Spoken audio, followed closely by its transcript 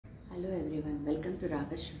Hello everyone, welcome to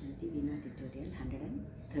Ragam VeenaTutorial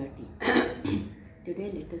 130. Today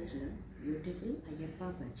let us learn beautiful ayyappa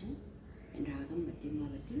bhajan in Ragam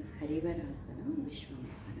Madhyamavathi, Harivarasanam, visva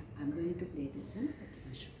mohanam. I am going to play this in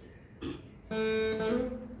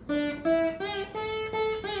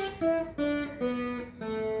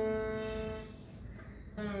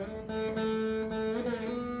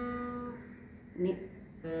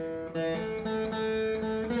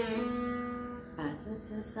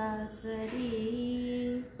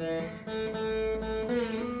Sasari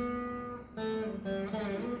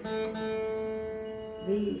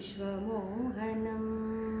visva mohanam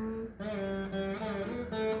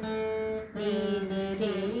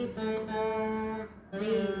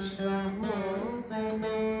visva mohanam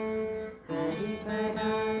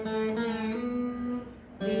Harivarasanam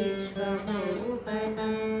visva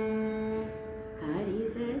mohanam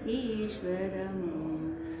haridha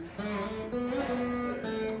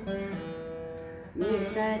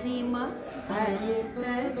Nisarima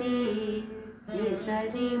haridha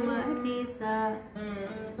Nisarima risa.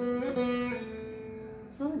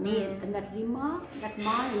 So near and that rima, that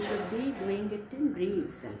ma you should be doing it in re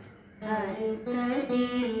itself. Haridha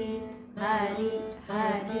haridha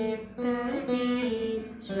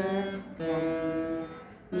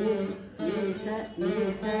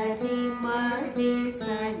nisarima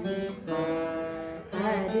risa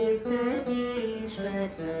haridha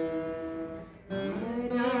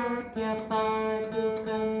marathya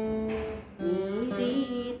badhugam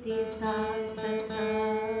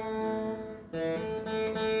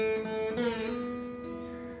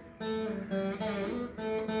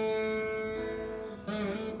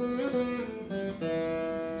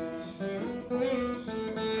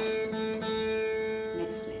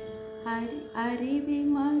Next line.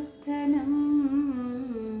 Arivimarthanam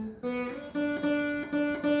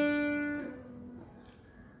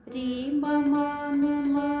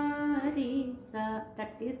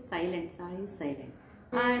that is silent, sa is silent.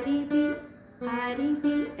 Arivi,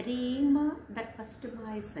 rima, that first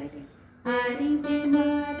ma is silent.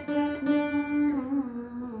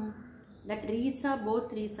 Arivimarthanam, that risa,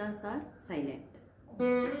 both risas are silent.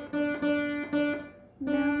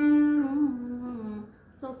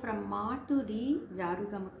 So from ma to re,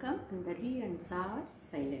 jarugamakam, and the re and sa are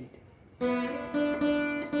silent.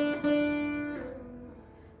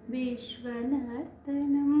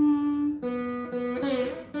 Vishwanarthanam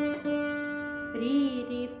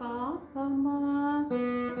Riri papama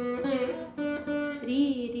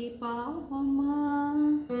Riri papama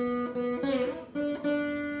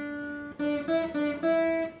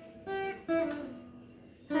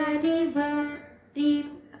Hariva Ri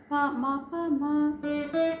pa mapama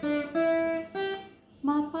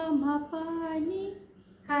Mapamapani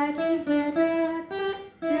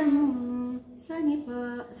Hariharathmajam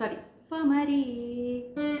Pamari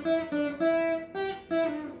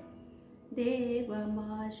deva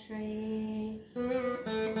machraye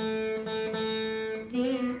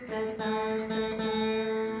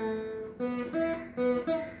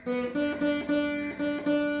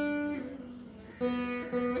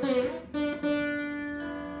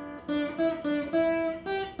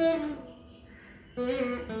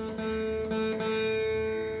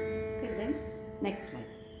Okay, then next slide.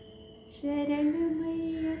 Sharanam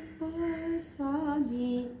ayyappa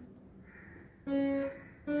Swami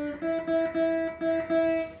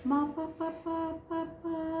ma pa pa pa pa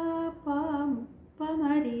pa pam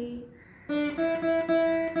pamari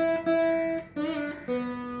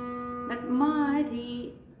that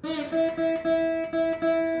mari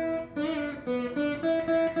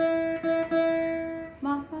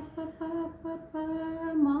ma pa pa pa pa pa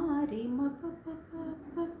mari ma pa pa pa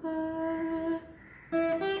pa pa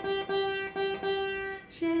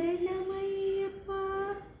Sharanam ayyappa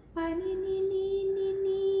panini ni ni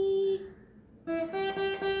ni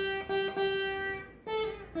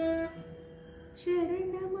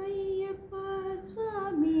Sharanam ayyappa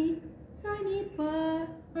Swami sanipa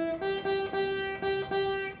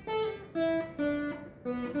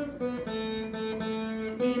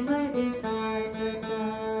dimari sa sa sa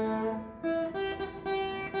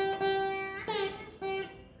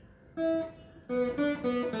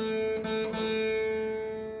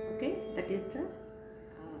is the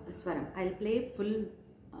swaram. I'll play full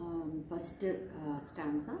first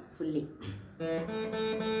stanza fully.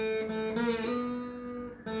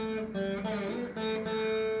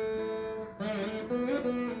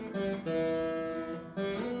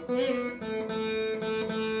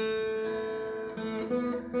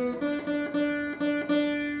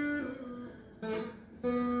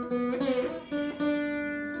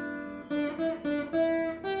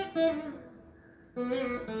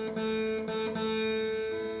 Okay,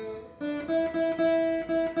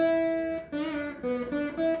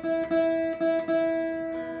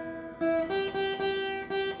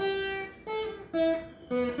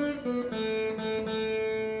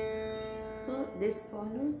 This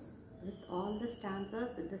follows with all the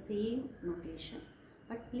stanzas with the same notation,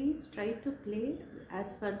 but please try to play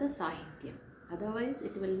as per the Sahityam. Otherwise,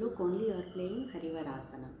 it will look only you are playing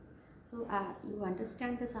Harivarasanam. So, you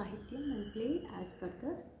understand the Sahityam and play as per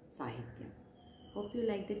the Sahityam. Hope you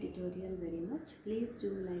like the tutorial very much. Please do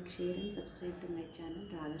like, share and subscribe to my channel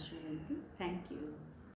Ragam. Thank you.